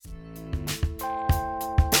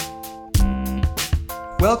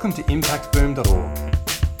Welcome to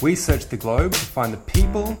impactboom.org. We search the globe to find the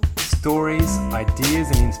people, stories,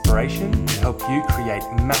 ideas and inspiration to help you create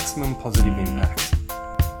maximum positive impact.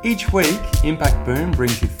 Each week, Impact Boom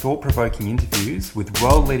brings you thought-provoking interviews with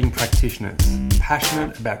world-leading practitioners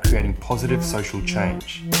passionate about creating positive social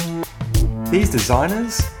change. These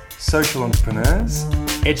designers, social entrepreneurs,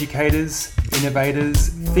 educators, innovators,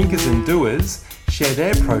 thinkers and doers share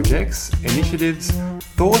their projects, initiatives,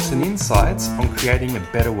 thoughts and insights on creating a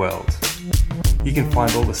better world. You can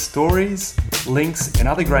find all the stories, links and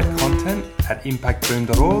other great content at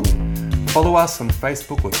impactboom.org. Follow us on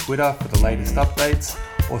Facebook or Twitter for the latest updates,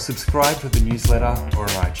 or subscribe to the newsletter or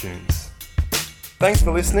on iTunes. Thanks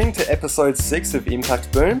for listening to episode 6 of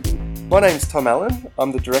Impact Boom. My name's Tom Allen,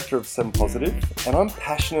 I'm the director of 7 Positive, and I'm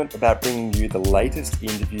passionate about bringing you the latest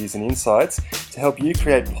interviews and insights to help you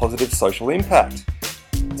create positive social impact.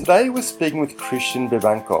 Today we're speaking with Christian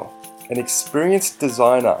Vivanco, an experienced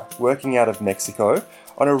designer working out of Mexico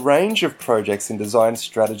on a range of projects in design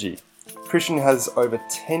strategy. Christian has over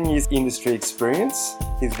 10 years industry experience.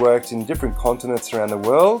 He's worked in different continents around the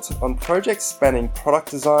world on projects spanning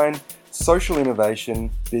product design, social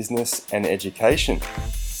innovation, business and education.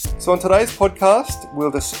 So on today's podcast,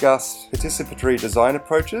 we'll discuss participatory design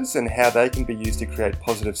approaches and how they can be used to create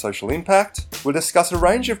positive social impact. We'll discuss a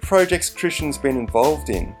range of projects Christian's been involved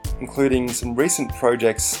in, including some recent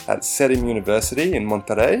projects at CEDIM University in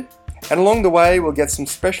Monterrey. And along the way, we'll get some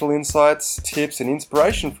special insights, tips and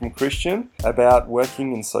inspiration from Christian about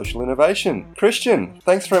working in social innovation. Christian,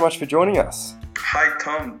 thanks very much for joining us. Hi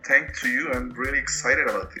Tom, thanks to you. I'm really excited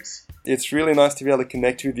about this. It's really nice to be able to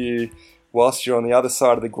connect with you whilst you're on the other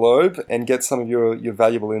side of the globe and get some of your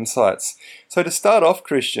valuable insights. So to start off,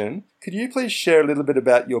 Christian, could you please share a little bit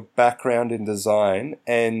about your background in design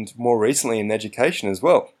and more recently in education as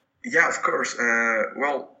well? Yeah, of course.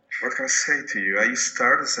 What can I say to you? I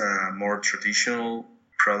started as a more traditional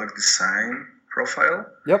product design profile.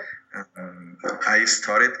 Yep. I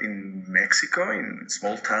studied in Mexico, in a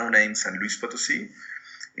small town named San Luis Potosí,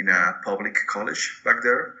 in a public college back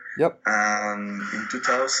there. Yep. In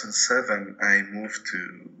 2007, I moved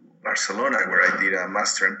to Barcelona, where I did a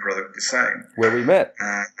master in product design. Where we met.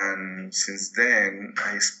 And since then,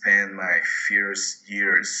 I spent my first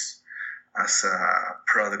years as a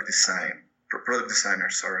product designer.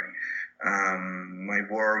 My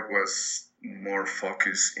work was more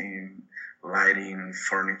focused in lighting,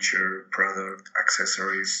 furniture, product,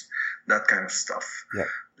 accessories, that kind of stuff. Yeah.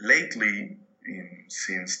 Lately,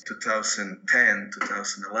 since 2010,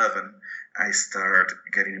 2011, I started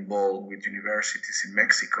getting involved with universities in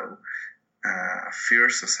Mexico,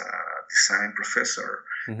 first as a design professor,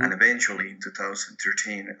 and eventually in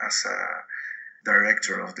 2013 as a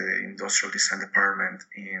director of the Industrial Design Department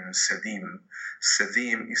in CEDIM.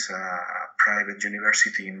 CEDIM is a private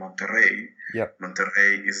university in Monterrey. Yep.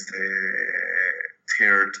 Monterrey is the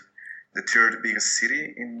third biggest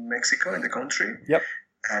city in Mexico, in the country. Yep.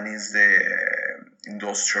 And is the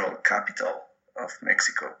industrial capital of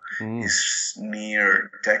Mexico. It's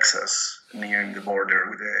near Texas, near the border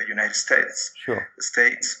with the United States. Sure. The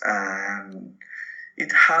States, and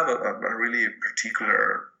it have a really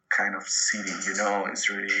particular kind of city, it's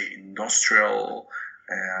really industrial,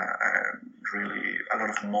 really a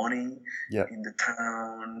lot of money in the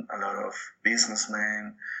town, a lot of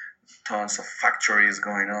businessmen, tons of factories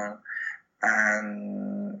going on.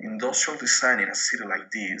 And industrial design in a city like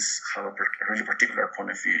this have a really particular point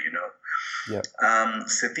of view, Yeah.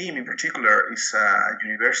 CEDIM in particular is a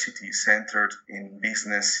university centered in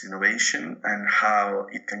business innovation and how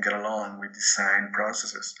it can get along with design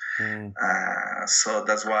processes. So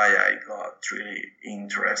that's why I got really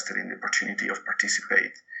interested in the opportunity of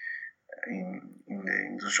participate in the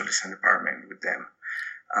industrial design department with them.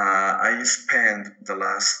 I spent the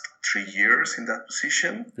last 3 years in that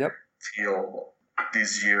position. Yep. Till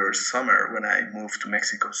this year's summer when I moved to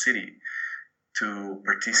Mexico City to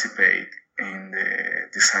participate in the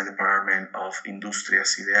design department of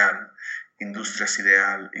Industrias Ideal. Industrias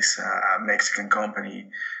Ideal is a Mexican company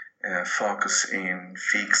focused in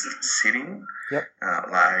fixed seating,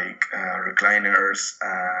 like recliners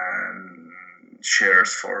and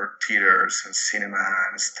chairs for theaters and cinema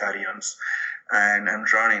and stadiums. And I'm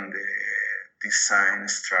running the design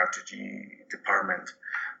strategy department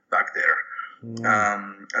back there.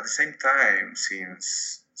 At the same time,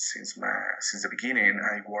 since the beginning,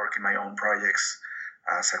 I work in my own projects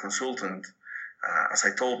as a consultant. As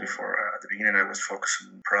I told before, at the beginning I was focused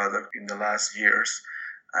on product. In the last years,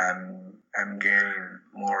 I'm getting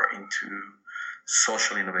more into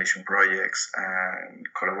social innovation projects and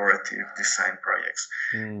collaborative design projects.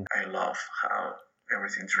 I love how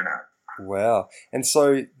everything turned out. Wow. And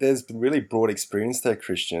so there's been really broad experience there,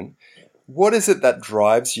 Christian. What is it that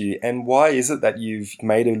drives you, and why is it that you've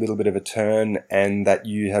made a little bit of a turn and that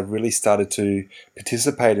you have really started to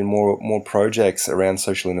participate in more projects around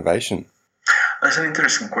social innovation? That's an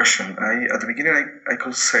interesting question. At the beginning, I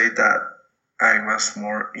could say that I was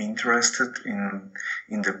more interested in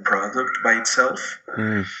the product by itself,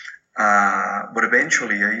 but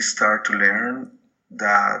eventually I started to learn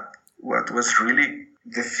that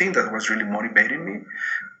the thing that was really motivating me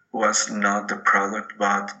was not the product,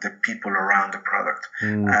 but the people around the product,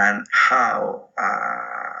 and how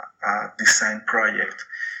a design project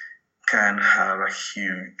can have a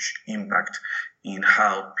huge impact in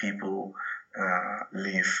how people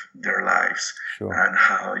live their lives, Sure. and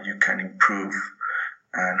how you can improve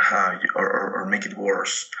and how you, or make it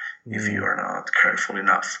worse if you are not careful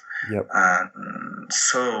enough. Yep. And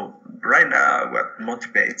so right now, what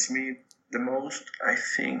motivates me the most, I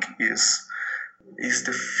think, is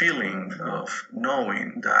the feeling of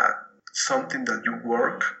knowing that something that you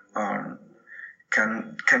work on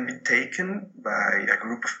can be taken by a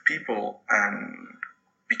group of people and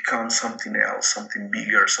become something else, something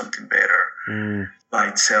bigger, something better by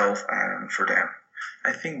itself and for them.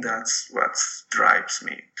 I think that's what drives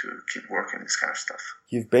me to keep working this kind of stuff.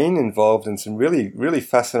 You've been involved in some really, really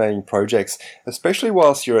fascinating projects, especially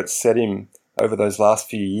whilst you're at SETIM over those last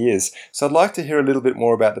few years. So I'd like to hear a little bit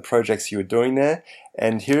more about the projects you were doing there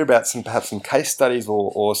and hear about perhaps some case studies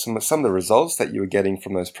or some of the results that you were getting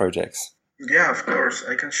from those projects. Yeah, of course.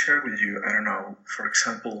 I can share with you, I don't know, for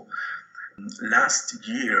example, last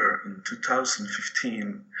year in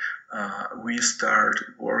 2015, we started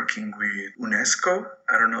working with UNESCO.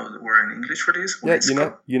 I don't know the word in English for this.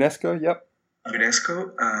 UNESCO. Yeah, UNESCO, yep.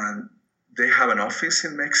 UNESCO, and they have an office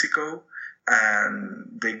in Mexico,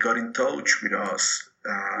 and they got in touch with us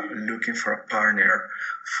looking for a partner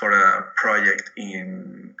for a project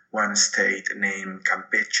in one state named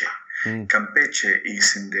Campeche. Campeche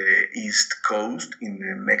is in the east coast in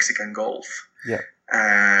the Mexican Gulf. Yeah.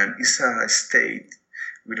 And it's a state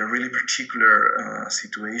with a really particular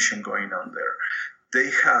situation going on there. They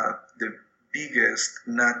have the biggest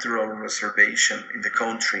natural reservation in the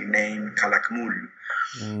country named Calakmul.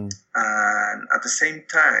 And at the same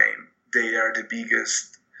time, they are the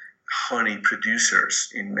biggest honey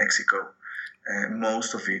producers in Mexico.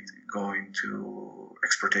 Most of it going to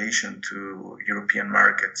exportation to European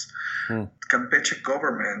markets. Campeche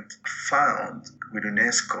government found with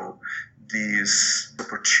UNESCO this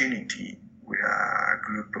opportunity with a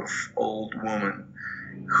group of old women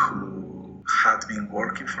who had been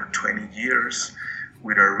working for 20 years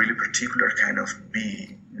with a really particular kind of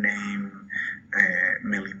bee named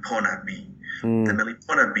Melipona bee. The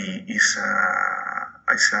Melipona bee is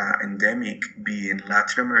an endemic bee in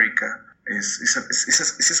Latin America.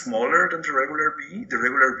 It's smaller than the regular bee. The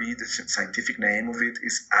regular bee, the scientific name of it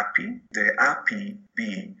is Api. The Api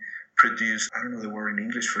bee produce, I don't know the word in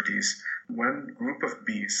English for this, one group of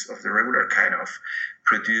bees of the regular kind of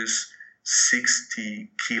produce 60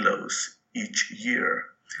 kilos each year.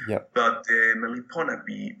 Yep. But the Melipona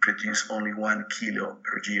bee produce only 1 kilo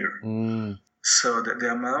per year. So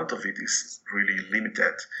the amount of it is really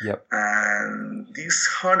limited. Yep. And this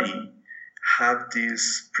honey have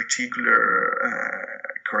these particular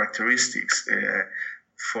characteristics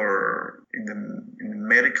for in the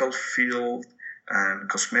medical field and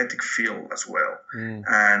cosmetic field as well.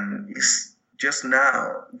 And it's just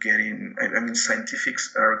now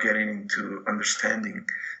scientists are getting into understanding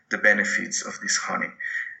the benefits of this honey.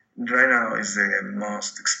 Right now is the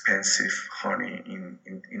most expensive honey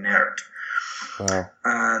in Earth. Wow.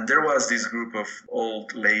 And there was this group of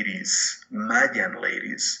old ladies, Mayan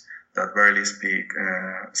ladies, that barely speak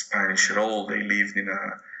Spanish at all. They lived in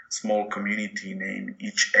a small community named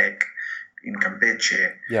Ichek in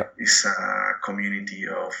Campeche. Yep. It's a community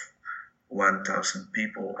of 1,000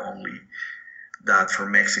 people only. That for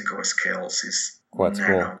Mexico scales is quite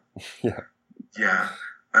small. Yeah.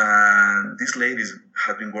 And these ladies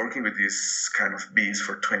have been working with this kind of bees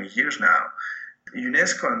for 20 years now.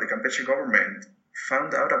 UNESCO and the Campeche government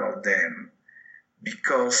found out about them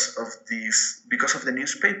because of the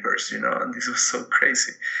newspapers, and this was so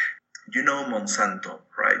crazy. You know Monsanto,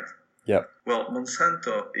 right? Yeah. Well,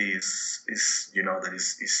 Monsanto is that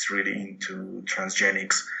is really into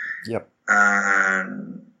transgenics. Yep.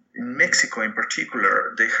 And in Mexico, in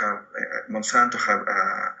particular, they have Monsanto have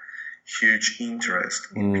a huge interest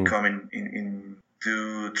in becoming in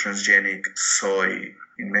do transgenic soy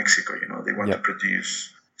in Mexico. They want to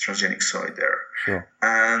produce transgenic soy there. Sure.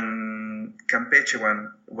 And Campeche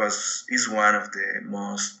is one of the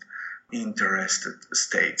most interested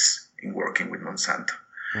states in working with Monsanto.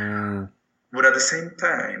 Mm. But at the same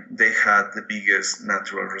time, they had the biggest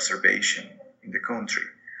natural reservation in the country.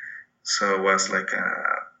 So it was like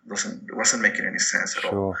wasn't making any sense at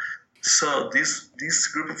all. Sure. So this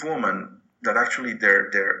group of women that actually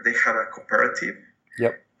they have a cooperative.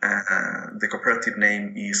 Yep. The cooperative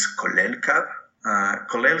name is Colelcap.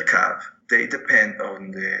 Colelcap, they depend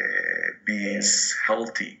on the bees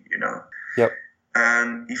healthy, Yep.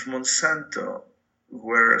 And if Monsanto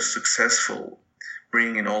were successful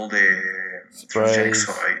bringing all the transgenic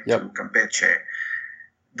soy to Campeche,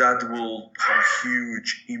 that will have a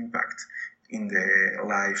huge impact in the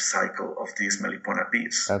life cycle of these Melipona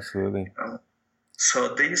bees. Absolutely.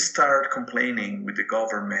 So they start complaining with the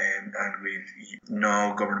government and with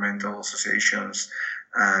no governmental associations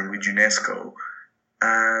and with UNESCO.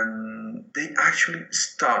 And they actually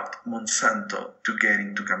stopped Monsanto to get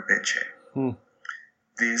into Campeche.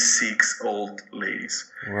 These 6 old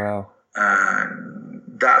ladies. Wow. And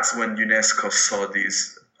that's when UNESCO saw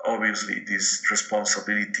this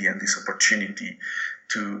responsibility and this opportunity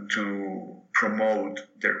to promote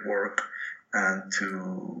their work and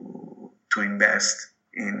to invest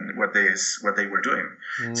in what they were doing.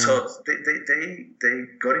 So they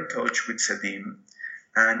got in touch with CEDIM,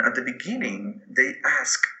 and at the beginning they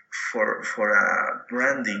asked for a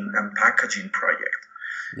branding and packaging project,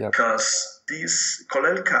 because these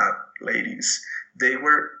Colelcap ladies, they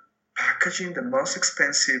were packaging the most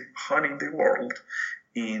expensive honey in the world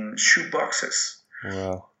in shoe boxes.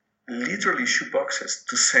 Wow. Literally shoe boxes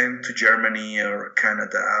to send to Germany or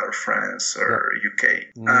Canada or France or UK.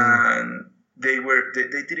 And they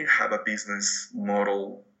didn't have a business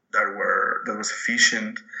model that was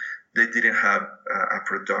efficient. They didn't have a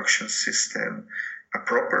production system, a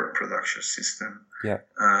proper production system. Yeah.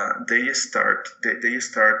 They start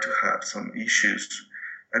to have some issues.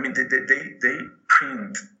 I mean, they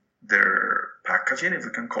print their packaging, if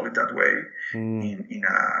we can call it that way, in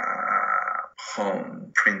a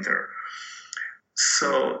home printer.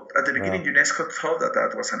 So at the beginning, UNESCO thought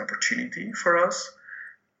that was an opportunity for us.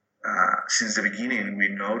 Since the beginning, we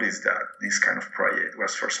noticed that this kind of project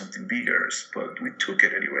was for something bigger, but we took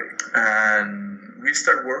it anyway. And we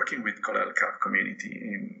started working with Colelcap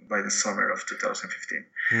community by the summer of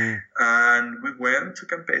 2015. And we went to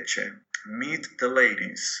Campeche, meet the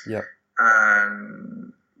ladies,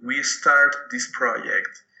 and we start this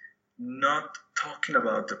project not talking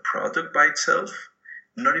about the product by itself,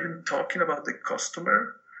 not even talking about the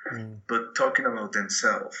customer, but talking about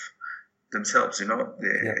themselves,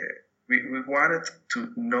 we wanted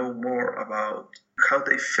to know more about how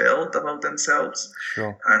they felt about themselves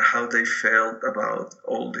and how they felt about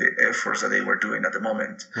all the efforts that they were doing at the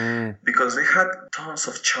moment. Because they had tons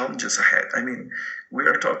of challenges ahead. I mean, we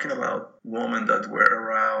are talking about women that were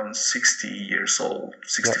around 60 years old,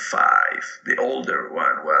 65. The older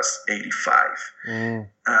one was 85.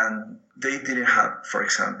 And they didn't have, for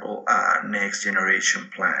example, a next generation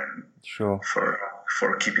plan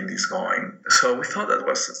for keeping this going. So we thought that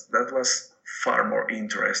was far more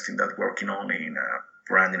interesting than working only in a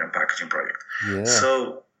branding and packaging project.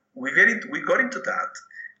 So we got into that,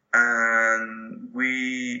 and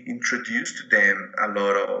we introduced to them a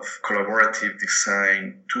lot of collaborative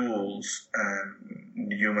design tools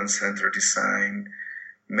and human-centered design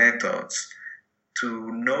methods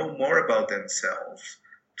to know more about themselves,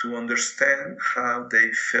 to understand how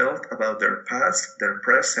they felt about their past, their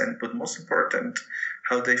present, but most important,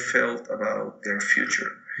 how they felt about their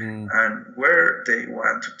future and where they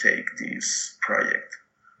want to take this project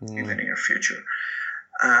in the near future.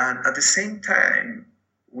 And at the same time,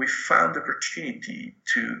 we found the opportunity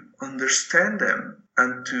to understand them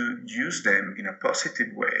and to use them in a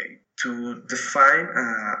positive way to define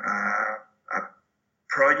a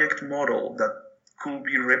project model that could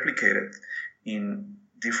be replicated in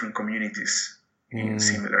different communities in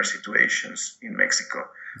similar situations in Mexico,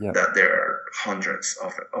 that there are hundreds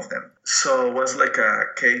of them. So it was like a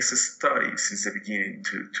case study since the beginning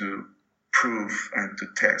to prove and to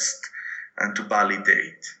test and to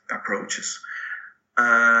validate approaches.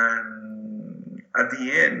 And at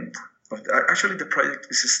the end of actually the project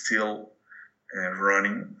is still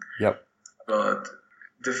running. But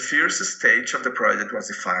the first stage of the project was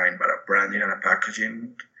defined by a branding and a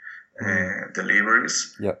packaging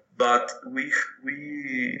deliveries. But we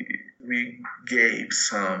gave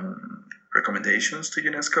some recommendations to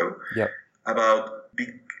UNESCO about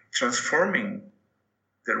transforming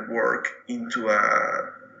their work into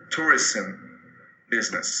a tourism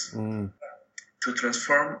business, to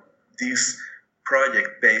transform this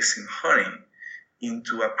project based in honey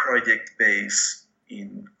into a project based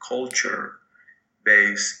in culture,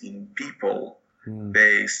 based in people,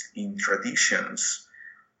 based in traditions,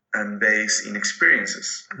 and based in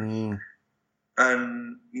experiences.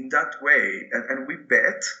 And in that way, and we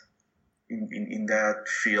bet in that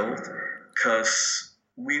field because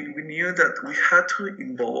we knew that we had to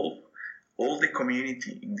involve all the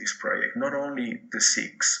community in this project, not only the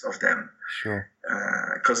six of them. Sure.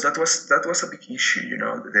 Because that was a big issue, you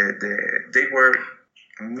know. They were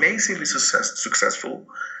amazingly successful,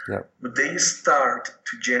 but they start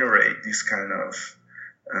to generate this kind of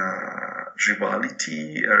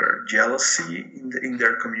rivalry or jealousy in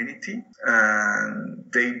their community, and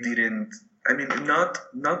they didn't. I mean,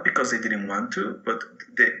 not because they didn't want to, but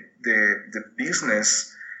the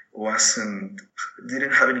business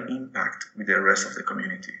didn't have any impact with the rest of the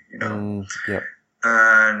community, you know.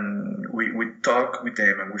 And we talked with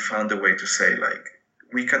them, and we found a way to say, like,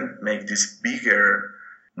 we can make this bigger,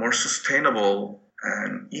 more sustainable,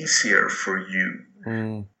 and easier for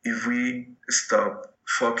you if we stop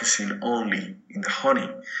focusing only in the honey,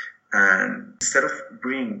 and instead of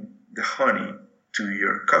bring the honey to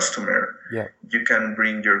your customer, you can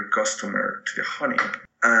bring your customer to the honey,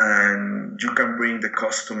 and you can bring the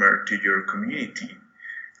customer to your community,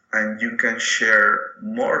 and you can share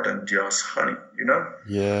more than just honey, you know?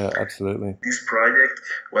 Yeah, absolutely. This project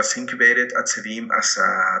was incubated at CEDIM as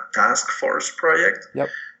a task force project,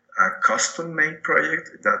 a custom-made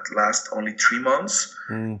project that lasts only 3 months.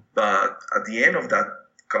 But at the end of that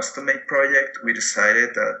custom-made project, we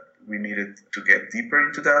decided that we needed to get deeper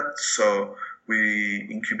into that. So we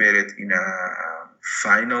incubated in a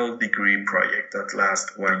final degree project that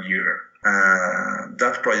lasts 1 year.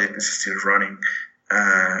 That project is still running,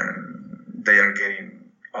 and they are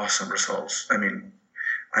getting awesome results. I mean,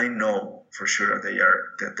 I know for sure that they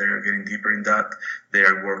are getting deeper in that. They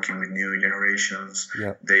are working with new generations.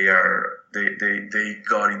 They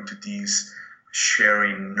got into this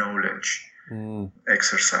sharing knowledge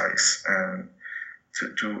exercise, and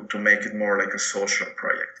to make it more like a social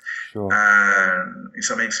project. And it's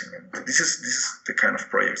amazing. This is the kind of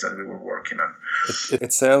projects that we were working on.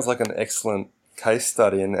 It sounds like an excellent case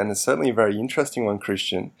study, and it's certainly a very interesting one,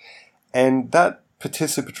 Christian. And that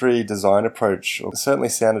participatory design approach certainly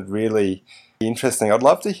sounded really interesting. I'd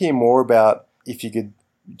love to hear more about, if you could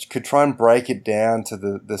try and break it down to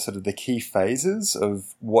the sort of the key phases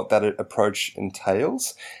of what that approach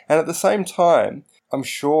entails. And at the same time, I'm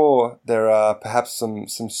sure there are perhaps some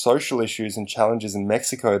social issues and challenges in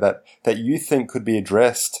Mexico that you think could be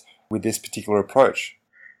addressed with this particular approach.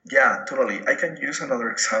 Yeah, totally. I can use another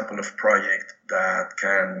example of project that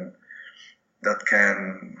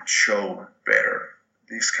can show better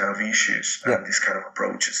these kind of issues and these kind of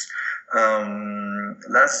approaches.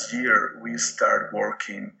 Last year, we started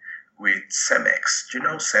working with Cemex. Do you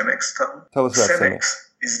know Cemex, Tom? Tell us about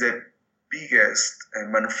Cemex is the biggest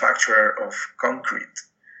manufacturer of concrete,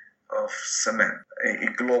 of cement,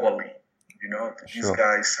 globally. You know, these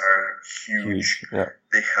guys are huge.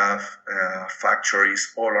 They have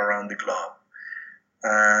factories all around the globe,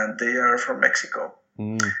 and they are from Mexico.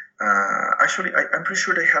 Actually, I'm pretty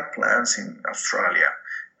sure they have plants in Australia.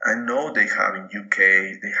 I know they have in UK,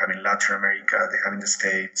 they have in Latin America, they have in the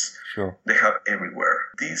States. They have everywhere.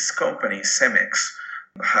 These companies, Cemex,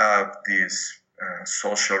 have this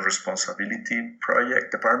social responsibility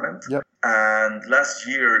project department. And last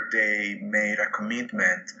year they made a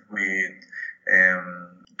commitment with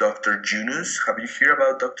Dr. Junus. Have you heard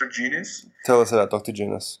about Dr. Junus? Tell us about Dr.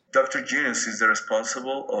 Junus. Dr. Junus is the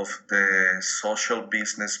responsible of the social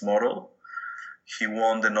business model. He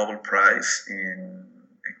won the Nobel Prize in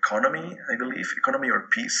economy, I believe, economy or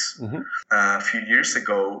peace, a few years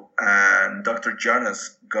ago. And Dr.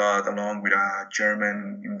 Junus got along with a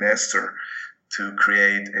German investor to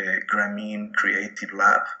create a Grameen Creative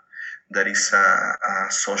Lab. That is a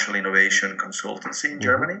social innovation consultancy in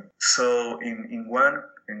Germany. So in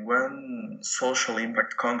one social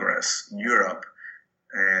impact congress in Europe,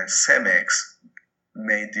 Cemex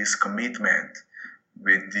made this commitment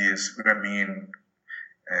with this Grameen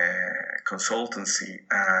consultancy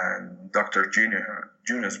and Dr.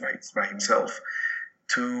 Junus by himself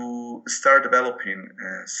to start developing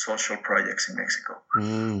social projects in Mexico.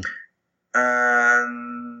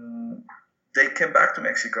 And they came back to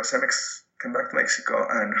Mexico. Cemex came back to Mexico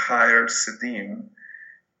and hired CEDIM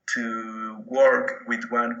to work with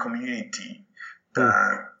one community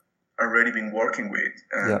that already been working with.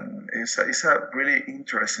 And it's a really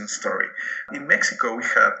interesting story. In Mexico, we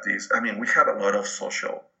have we have a lot of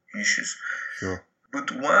social issues.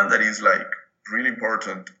 But one that is like really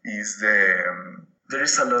important is there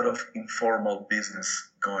is a lot of informal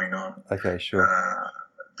business going on.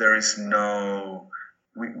 There is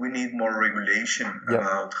we need more regulation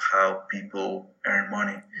about how people earn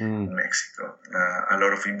money in Mexico. A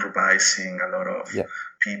lot of improvising, a lot of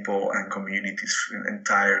people and communities,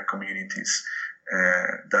 entire communities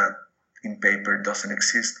that in paper doesn't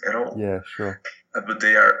exist at all. Yeah, sure. But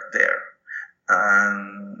they are there.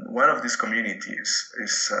 And one of these communities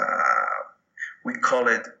is, we call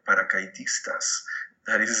it paracaidistas.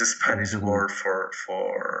 That is a Spanish word for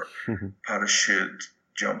parachute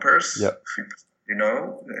jumpers. Yep. You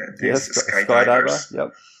know, Yes, these skydivers.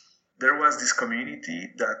 Yep. There was this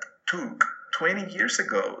community that took 20 years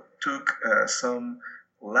ago some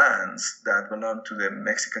lands that belonged to the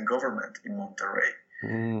Mexican government in Monterrey,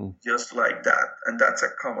 just like that. And that's a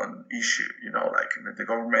common issue, you know, like the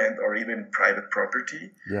government or even private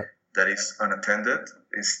property that is unattended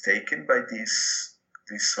is taken by these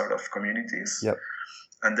sort of communities. Yep.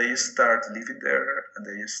 And they start living there, and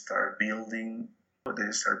they start building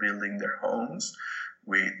their homes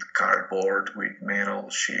with cardboard, with metal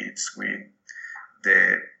sheets, with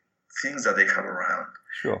the things that they have around.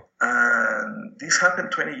 Sure. And this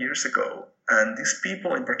happened 20 years ago. And these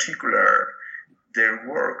people in particular, their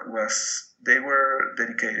work was, they were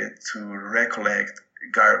dedicated to recollect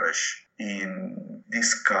garbage in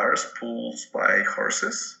these cars pulled by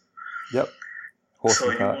horses. Yep.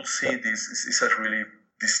 So you will see this is a really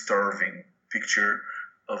disturbing picture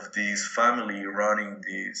of this family running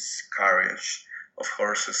this carriage of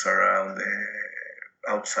horses around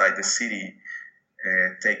outside the city,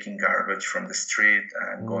 taking garbage from the street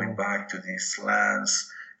and going back to these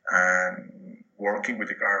lands and working with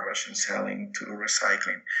the garbage and selling to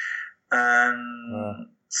recycling. And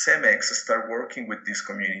Cemex started working with this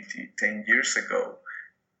community 10 years ago,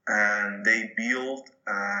 and they built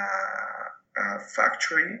a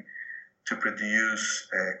factory to produce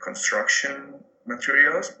construction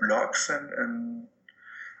materials, blocks, and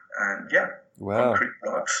concrete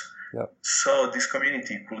blocks. Yep. So this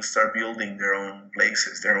community could start building their own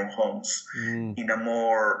places, their own homes, in a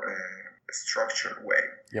more structured way.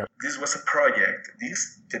 Yep. This was a project.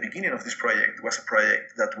 The beginning of this project was a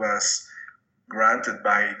project that was granted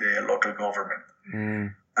by the local government.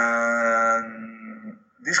 And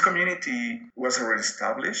this community was already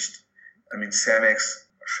established. I mean, Cemex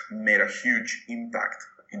made a huge impact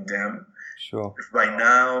in them. Sure. By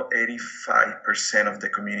now, 85% of the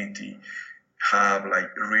community have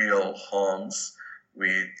like real homes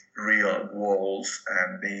with real walls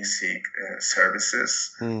and basic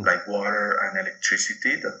services like water and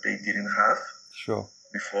electricity that they didn't have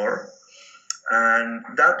before. And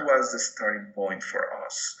that was the starting point for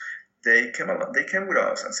us. They came with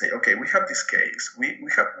us and say, okay, we have this case. We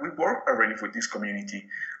work already with this community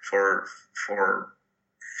for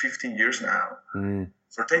 15 years now,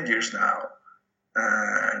 for 10 years now.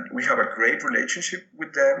 And we have a great relationship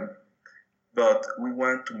with them, but we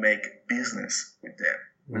want to make business with them.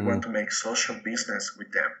 We want to make social business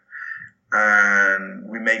with them. And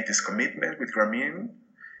we make this commitment with Grameen,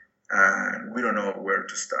 and we don't know where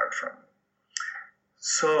to start from.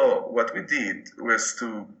 So what we did was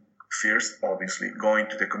to first, obviously, go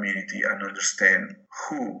into the community and understand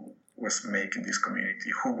who was making this community,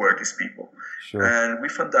 who were these people. Sure. And we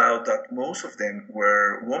found out that most of them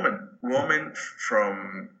were women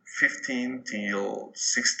from 15 till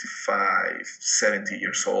 65, 70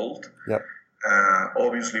 years old. Yep.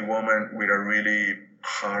 Obviously, women with a really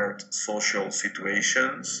hard social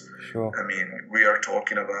situations. Sure. I mean, we are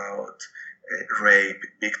talking about rape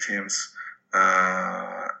victims,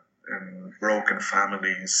 broken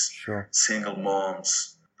families, single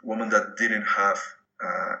moms, women that didn't have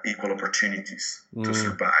equal opportunities to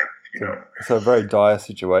survive, you know. It's a very dire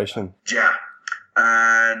situation. Yeah.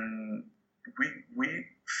 And we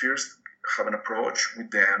first have an approach with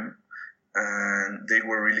them, and they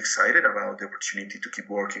were really excited about the opportunity to keep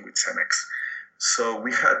working with Cemex. So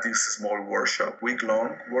we had this small workshop,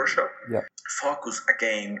 week-long workshop, focused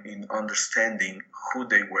again in understanding who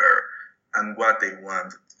they were and what they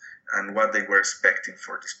wanted and what they were expecting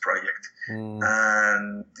for this project.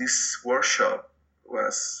 And this workshop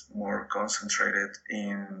was more concentrated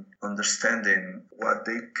in understanding what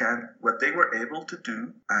they were able to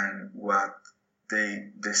do and what they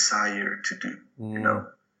desire to do, you know?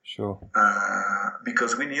 Sure.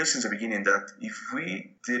 Because we knew since the beginning that if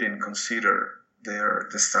we didn't consider their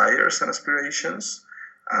desires and aspirations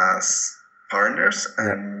as partners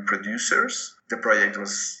and producers, the project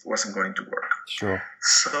wasn't going to work. Sure.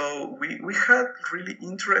 So we had really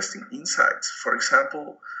interesting insights. For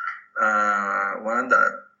example, one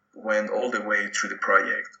that went all the way through the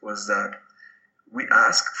project was that we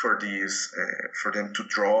asked for them to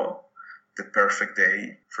draw the perfect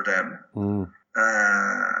day for them.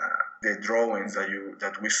 the drawings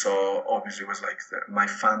that we saw obviously was like my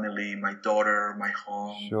family, my daughter, my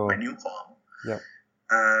home, Sure. my new home. Yeah.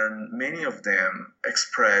 And many of them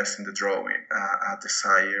expressed in the drawing a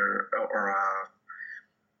desire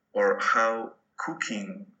or how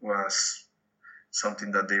cooking was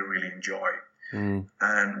something that they really enjoy.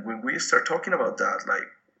 And when we start talking about that, like,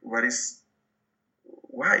 why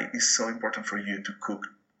is so important for you to cook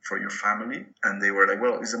for your family? And they were like,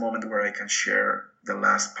 well, it's a moment where I can share the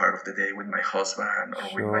last part of the day with my husband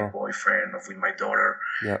or with my boyfriend or with my daughter,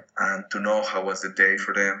 and to know how was the day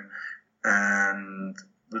for them. And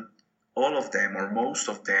all of them, or most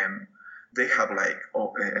of them, they have like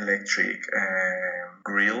electric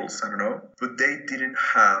grills, I don't know, but they didn't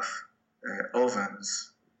have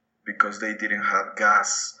ovens because they didn't have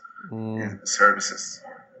gas services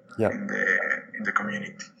in the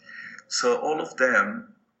community. So all of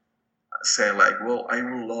them say like, well, I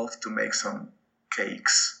would love to make some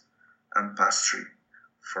cakes and pastry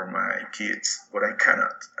for my kids, but I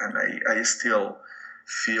cannot, and I still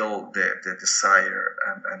feel the desire,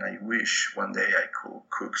 and I wish one day I could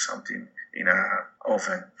cook something in an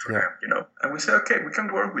oven for them, you know. And we said, okay, we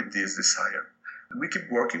can work with this desire. We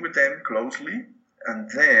keep working with them closely, and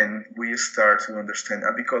then we start to understand,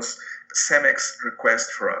 because CEMEX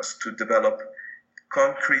request for us to develop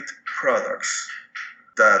concrete products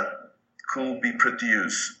that could be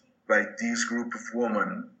produced by this group of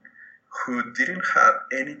women who didn't have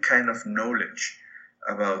any kind of knowledge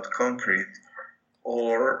about concrete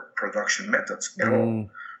or production methods at all.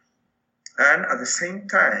 And at the same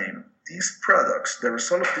time, these products, the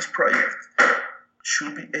result of this project,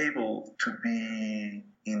 should be able to be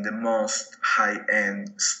in the most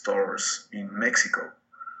high-end stores in Mexico.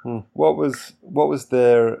 What was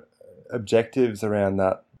their objectives around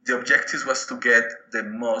that? The objective was to get the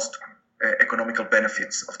most economical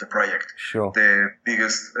benefits of the project, the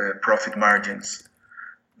biggest profit margins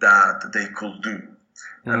that they could do.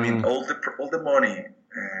 I mean, all the money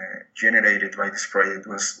generated by this project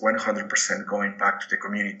was 100% going back to the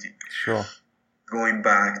community. Going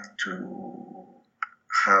back to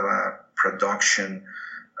have a production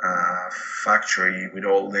factory with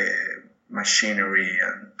all the machinery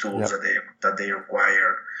and tools that they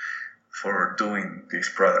require for doing these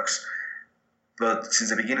products. But since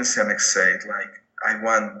the beginning, CEMEX said, like, I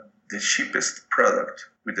want the cheapest product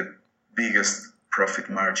with the biggest profit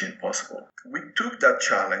margin possible. We took that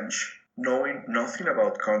challenge knowing nothing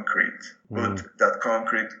about concrete, but that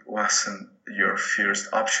concrete wasn't your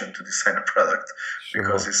first option to design a product,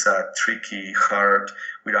 because it's a tricky, hard,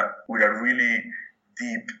 with a really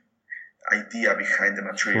deep idea behind the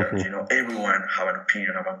material. You know, everyone have an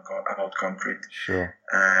opinion about concrete,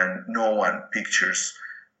 and no one pictures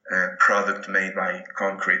a product made by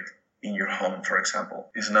concrete in your home, for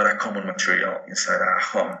example. It's not a common material inside a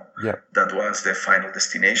home. That was the final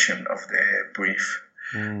destination of the brief.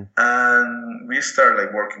 And we started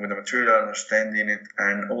like working with the material, understanding it,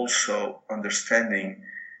 and also understanding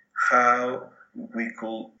how we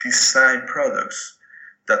could design products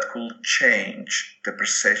that could change the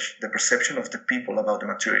perception of the people about the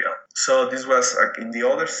material. So this was in the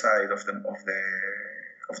other side of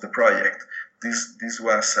the project. This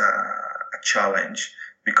was a challenge,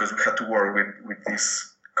 because we had to work with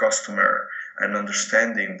this customer and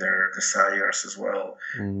understanding their desires as well,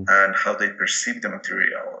 and how they perceive the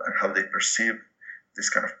material and how they perceive this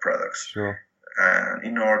kind of products. And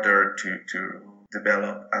in order to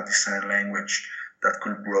develop a design language that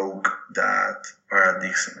could break that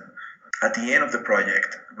paradigm. At the end of the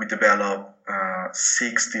project, we developed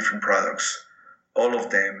 6 different products, all of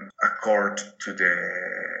them accord to the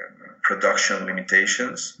production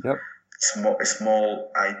limitations.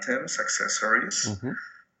 Small items, accessories,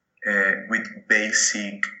 with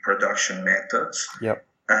basic production methods.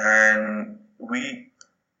 And we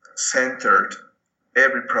centered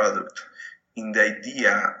every product in the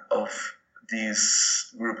idea of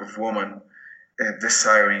this group of women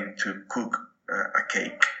desiring to cook a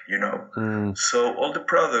cake, you know. So all the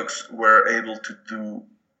products were able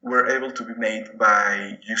to be made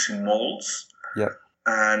by using molds.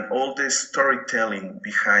 And all the storytelling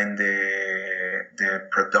behind the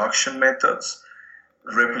production methods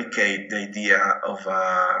replicate the idea of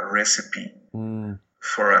a recipe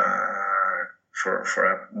for a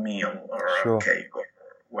meal or a cake or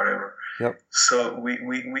whatever. So we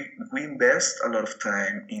invest a lot of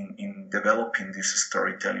time in developing this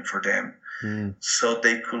storytelling for them, so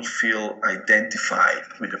they could feel identified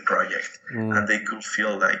with the project, and they could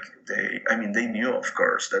feel like they knew, of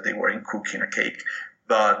course, that they weren't cooking a cake,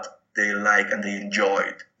 but they liked and they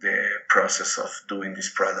enjoyed the process of doing these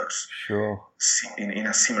products in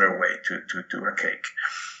a similar way to do a cake.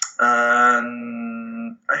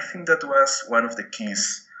 And I think that was one of the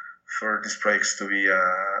keys for these projects to be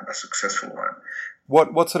a successful one.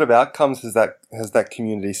 What sort of outcomes has that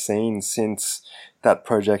community seen since that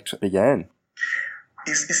project began?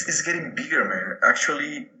 It's getting bigger, man.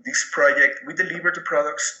 Actually, this project, we delivered the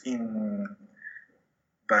products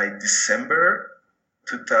by December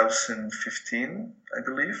 2015, I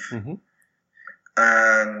believe. Mm-hmm.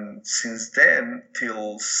 And since then,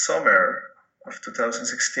 till summer of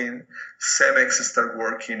 2016, Cemex started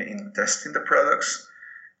working in testing the products.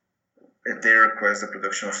 They request the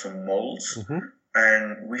production of some molds. Mm-hmm.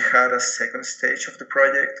 And we had a second stage of the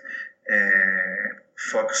project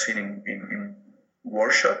focusing in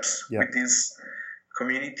workshops with this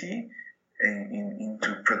community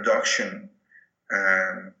into production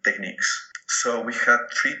techniques. So we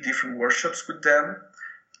had 3 different workshops with them.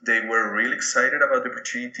 They were really excited about the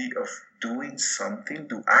opportunity of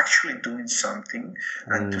actually doing something,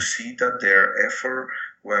 and to see that their effort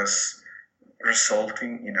was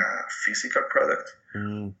resulting in a physical product.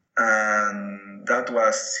 And that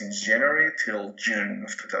was since January till June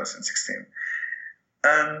of 2016.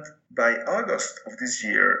 And by August of this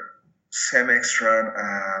year, Cemex ran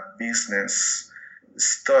a business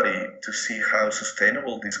study to see how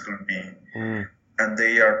sustainable this could be. And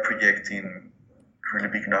they are projecting really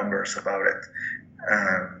big numbers about it.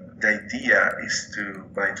 And the idea is to,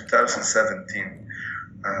 by 2017,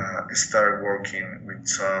 start working with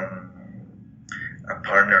some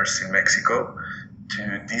partners in Mexico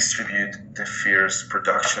to distribute the first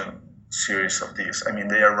production series of these. I mean,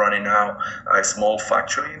 they are running now a small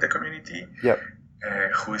factory in the community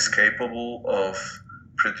who is capable of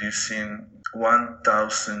producing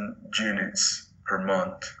 1,000 units per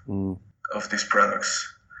month of these products.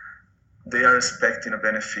 They are expecting a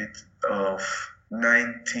benefit of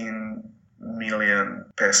 19 million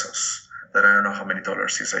pesos. That I don't know how many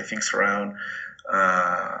dollars is. I think it's around,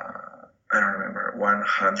 I don't remember,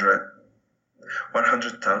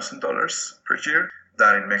 $100,000 per year.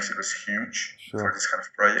 That in Mexico is huge for these kind of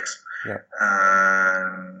projects.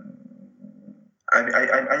 And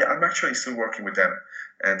I'm actually still working with them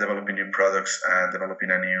and developing new products and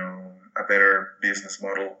developing a better business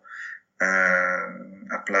model and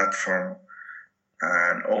a platform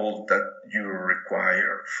and all that you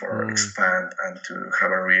require for expand and to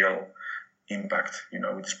have a real impact,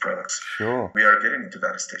 with these products. We are getting into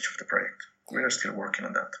that stage of the project. We are still working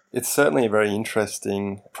on that. It's certainly a very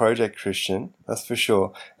interesting project, Christian, that's for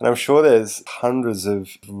sure. And I'm sure there's hundreds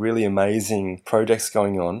of really amazing projects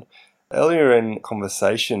going on. Earlier in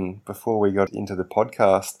conversation, before we got into the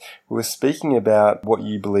podcast, we were speaking about what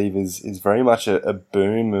you believe is very much a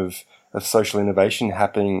boom of social innovation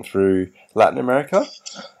happening through Latin America.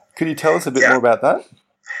 Could you tell us a bit more about that?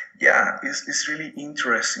 Yeah, it's really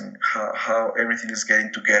interesting how everything is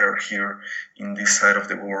getting together here in this side of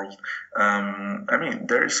the world. I mean,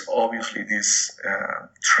 there is obviously this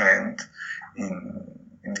trend in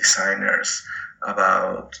designers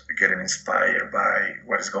about getting inspired by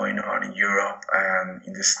what is going on in Europe and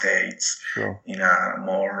in the States in a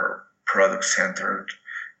more product-centered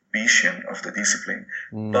vision of the discipline.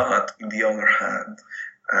 But on the other hand,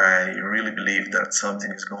 I really believe that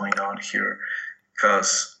something is going on here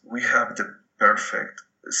because we have the perfect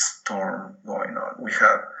storm going on. We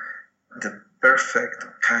have the perfect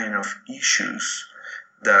kind of issues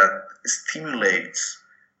that stimulates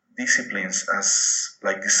disciplines as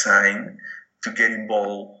like design to get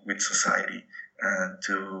involved with society and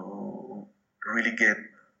to really get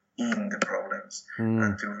in the problems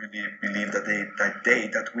and to really believe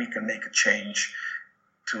that we can make a change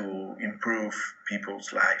to improve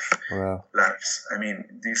people's lives. I mean,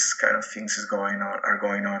 these kind of things are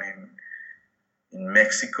going on in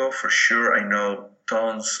Mexico for sure. I know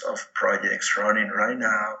tons of projects running right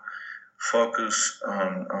now, focus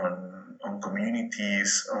on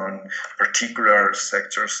communities, on particular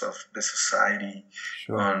sectors of the society,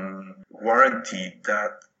 on warranty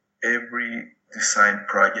that every design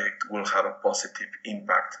project will have a positive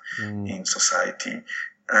impact in society.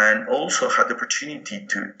 And also had the opportunity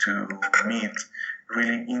to meet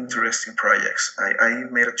really interesting projects. I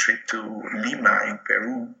made a trip to Lima in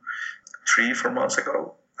Peru 3-4 months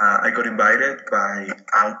ago. I got invited by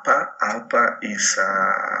ALPA. ALPA is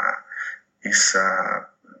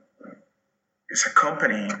a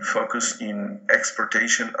company focused in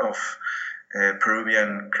exportation of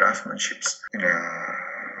Peruvian craftsmanship in a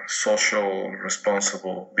social,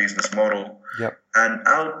 responsible business model. And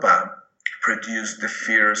ALPA produced the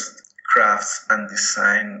first crafts and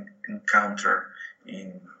design encounter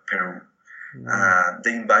in Peru.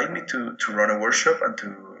 They invited me to run a workshop and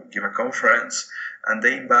to give a conference, And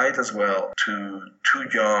they invite as well to two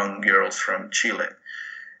young girls from Chile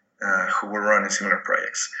who were running similar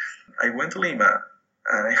projects. I went to Lima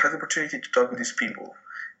and I had the opportunity to talk with these people.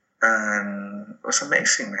 And it was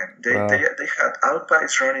amazing, man. They had Alpa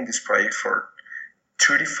is running this project for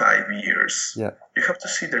 35 years. Yeah. You have to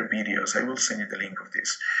see their videos. I will send you the link of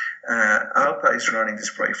this. Alpa is running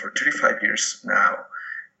this project for 35 years now,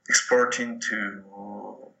 exporting to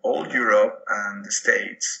all Europe and the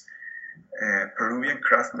States, Peruvian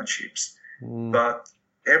craftsmanships, but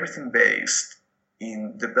everything based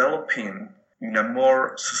in developing in a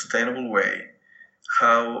more sustainable way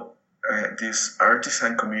how these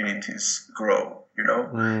artisan communities grow,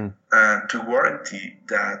 and to warranty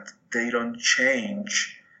that they don't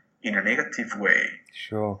change in a negative way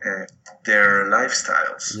their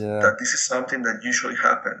lifestyles. Yeah. That this is something that usually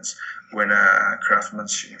happens when a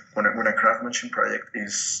craftsmanship project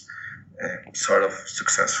is sort of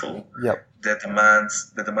successful. Yep.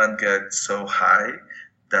 The demand gets so high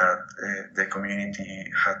that the community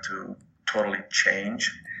had to totally change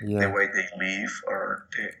the way they live or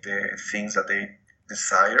the things that they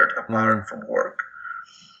desired apart from work.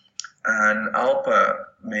 And Alpa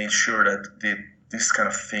made sure that these kind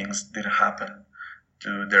of things didn't happen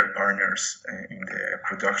to their partners in the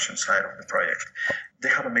production side of the project. They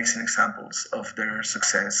have amazing examples of their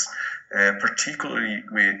success, particularly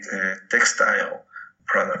with textile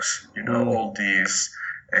products. All these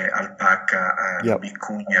alpaca and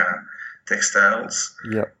vicuña textiles.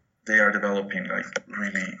 Yep. They are developing like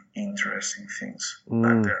really interesting things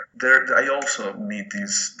back there. I also meet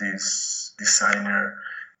this designer,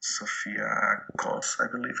 Sofia Cos, I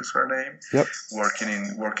believe is her name. Yep.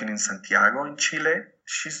 Working in Santiago in Chile.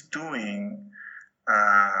 She's doing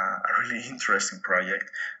a really interesting project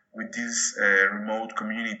with this remote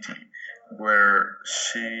community where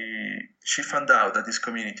she found out that this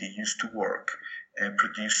community used to work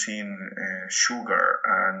producing sugar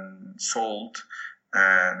and salt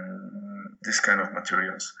and this kind of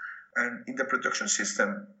materials. And in the production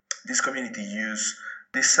system, this community used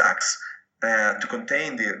these sacks to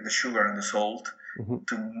contain the sugar and the salt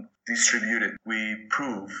to distribute it. We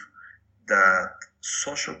prove that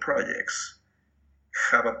social projects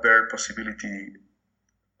have a better possibility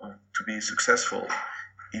to be successful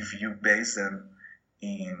if you base them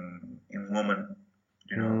in women,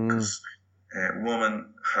 because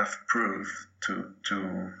women have proved to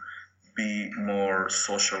be more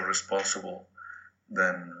social responsible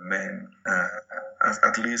than men,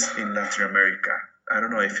 at least in Latin America. I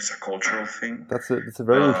don't know if it's a cultural thing. It's a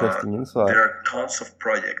very interesting insight. There are tons of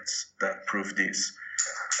projects that prove this.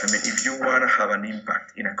 I mean, if you want to have an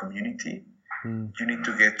impact in a community, you need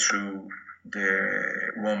to get through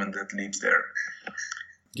the woman that lives there.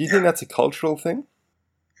 Do you think that's a cultural thing?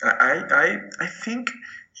 I think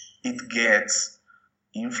it gets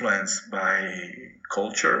influenced by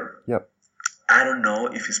culture. Yep. I don't know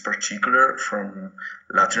if it's particular from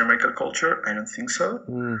Latin American culture. I don't think so.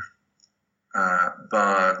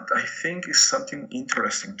 But I think it's something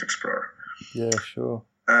interesting to explore. Yeah, sure.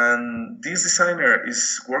 And this designer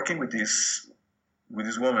is working with this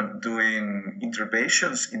woman doing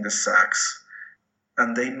interventions in the sacks,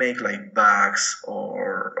 and they make like bags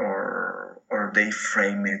or they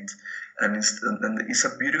frame it, and it's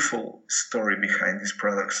a beautiful story behind these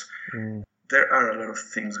products. There are a lot of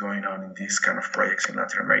things going on in these kind of projects in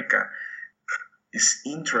Latin America. It's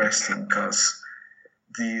interesting because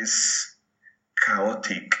this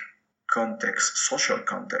chaotic context, social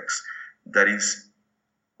context that is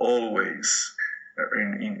always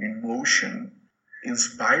in motion,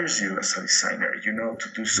 inspires you as a designer, to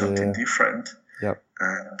do something different. Yep.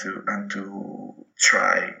 And to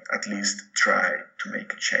try to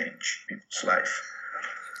make a change in people's life.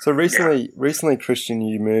 So recently, Christian,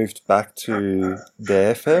 you moved back to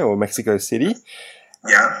DF or Mexico City.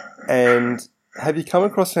 Yeah. And have you come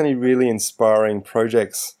across any really inspiring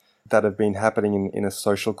projects that have been happening in a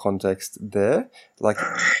social context there?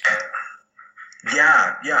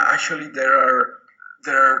 Yeah. Actually, there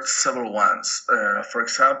are several ones. For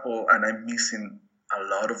example, and I'm missing a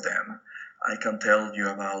lot of them. I can tell you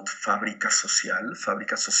about Fábrica Social.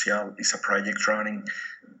 Fábrica Social is a project running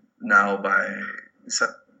now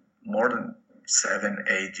more than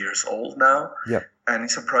 7-8 years old now. Yep. And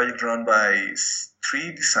it's a project run by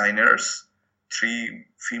three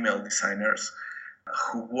female designers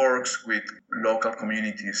who works with local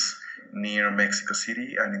communities near Mexico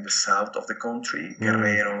City and in the south of the country,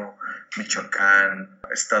 Guerrero, Michoacán,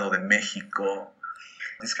 Estado de Mexico,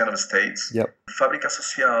 these kind of states. Yep. Fábrica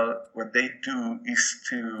Social, what they do is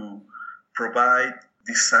to provide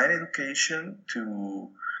design education to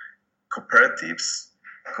cooperatives,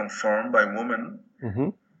 conformed by women. Mm-hmm.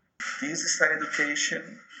 This design education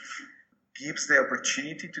gives the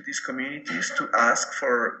opportunity to these communities to ask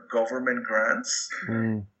for government grants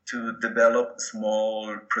to develop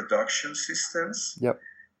small production systems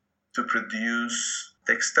to produce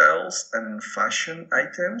textiles and fashion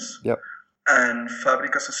items. And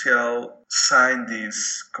Fábrica Social signed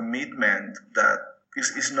this commitment that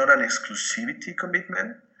is not an exclusivity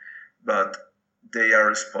commitment, but they are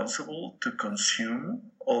responsible to consume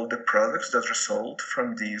all the products that result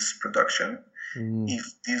from this production if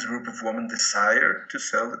this group of women desire to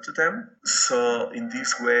sell it to them. So in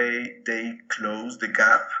this way, they close the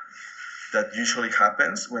gap that usually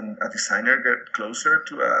happens when a designer gets closer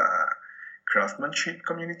to a craftsmanship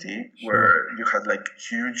community where you had like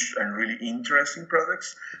huge and really interesting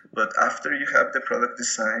products, but after you have the product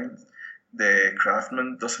designed, the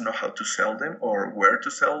craftsman doesn't know how to sell them or where to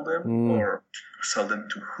sell them or sell them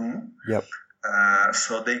to who.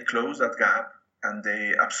 So they close that gap and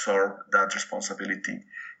they absorb that responsibility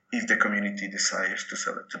if the community desires to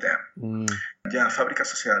sell it to them. Fábrica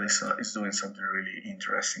Social is doing something really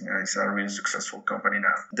interesting, and it's a really successful company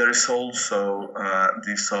now. There is also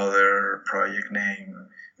this other project named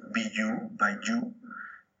Be You by You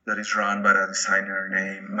that is run by a designer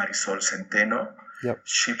named Marisol Centeno.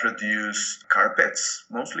 She produced carpets,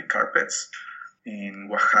 mostly carpets, in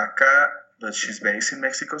Oaxaca, but she's based in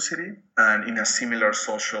Mexico City. And in a similar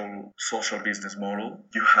social business model,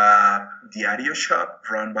 you have Diario Shop,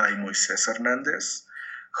 run by Moises Hernandez,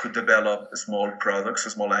 who develop small products,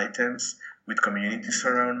 small items with communities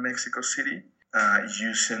around Mexico City,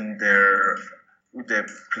 using the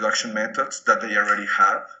production methods that they already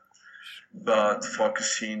have, but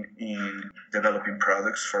focusing in developing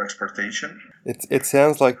products for exportation. It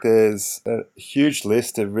sounds like there's a huge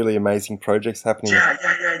list of really amazing projects happening. Yeah.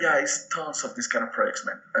 It's tons of these kind of projects,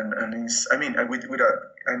 man. And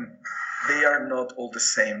they are not all the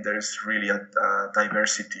same. There is really a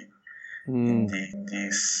diversity in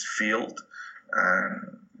this field,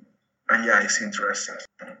 and it's interesting.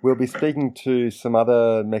 We'll be speaking to some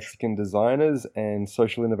other Mexican designers and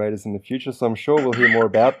social innovators in the future, so I'm sure we'll hear more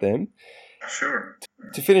about them. Sure.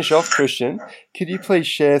 To finish off, Christian, could you please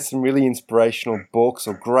share some really inspirational books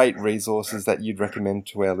or great resources that you'd recommend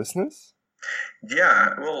to our listeners?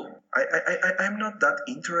 Yeah, well, I'm not that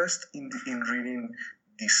interested in reading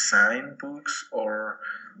design books or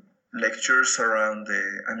lectures around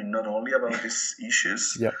not only about these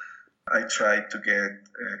issues. I try to get,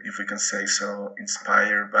 if we can say so,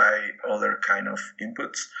 inspired by other kind of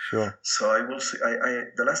inputs. So I will say,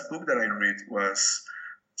 the last book that I read was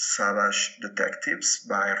Savage Detectives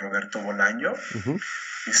by Roberto Bolaño.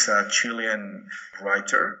 He's a Chilean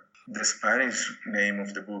writer. The Spanish name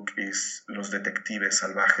of the book is Los Detectives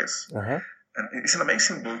Salvajes. And it's an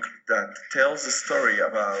amazing book that tells the story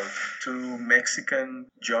about two Mexican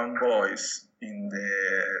young boys in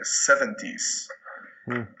the 70s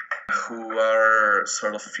who are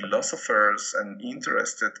sort of philosophers and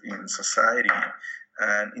interested in society.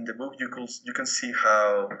 And in the book, you can see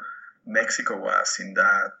how Mexico was in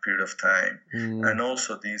that period of time. And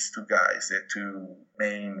also these two guys, the two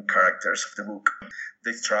main characters of the book,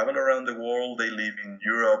 they travel around the world. They live in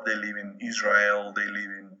Europe, they live in Israel,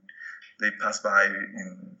 they pass by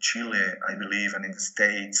in Chile, I believe, and in the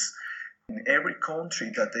States. In every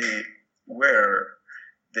country that they were,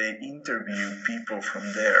 they interview people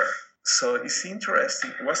from there. So it's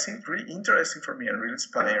interesting. It was really interesting for me and really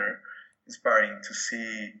inspiring to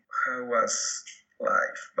see how was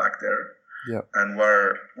life back there, and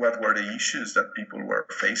what were the issues that people were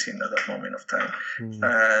facing at that moment of time.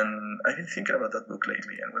 And I've been thinking about that book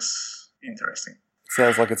lately, and it was interesting.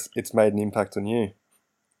 Sounds like it's made an impact on you.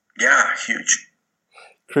 Yeah, huge.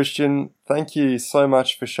 Christian, thank you so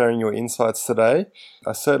much for sharing your insights today.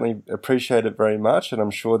 I certainly appreciate it very much, and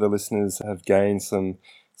I'm sure the listeners have gained some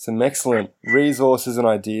excellent resources and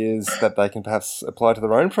ideas that they can perhaps apply to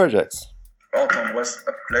their own projects. Well, Tom, it was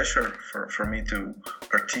a pleasure for me to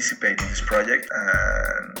participate in this project,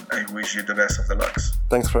 and I wish you the best of the lucks.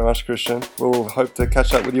 Thanks very much, Christian. We'll hope to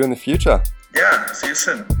catch up with you in the future. Yeah, see you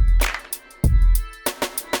soon.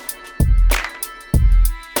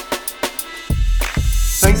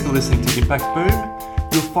 Thanks for listening to Impact Boom.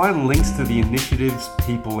 You'll find links to the initiatives,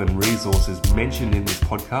 people and resources mentioned in this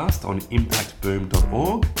podcast on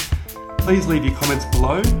impactboom.org. Please leave your comments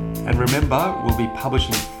below, and remember, we'll be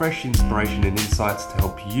publishing fresh inspiration and insights to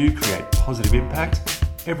help you create positive impact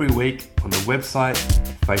every week on the website,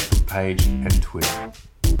 Facebook page and Twitter.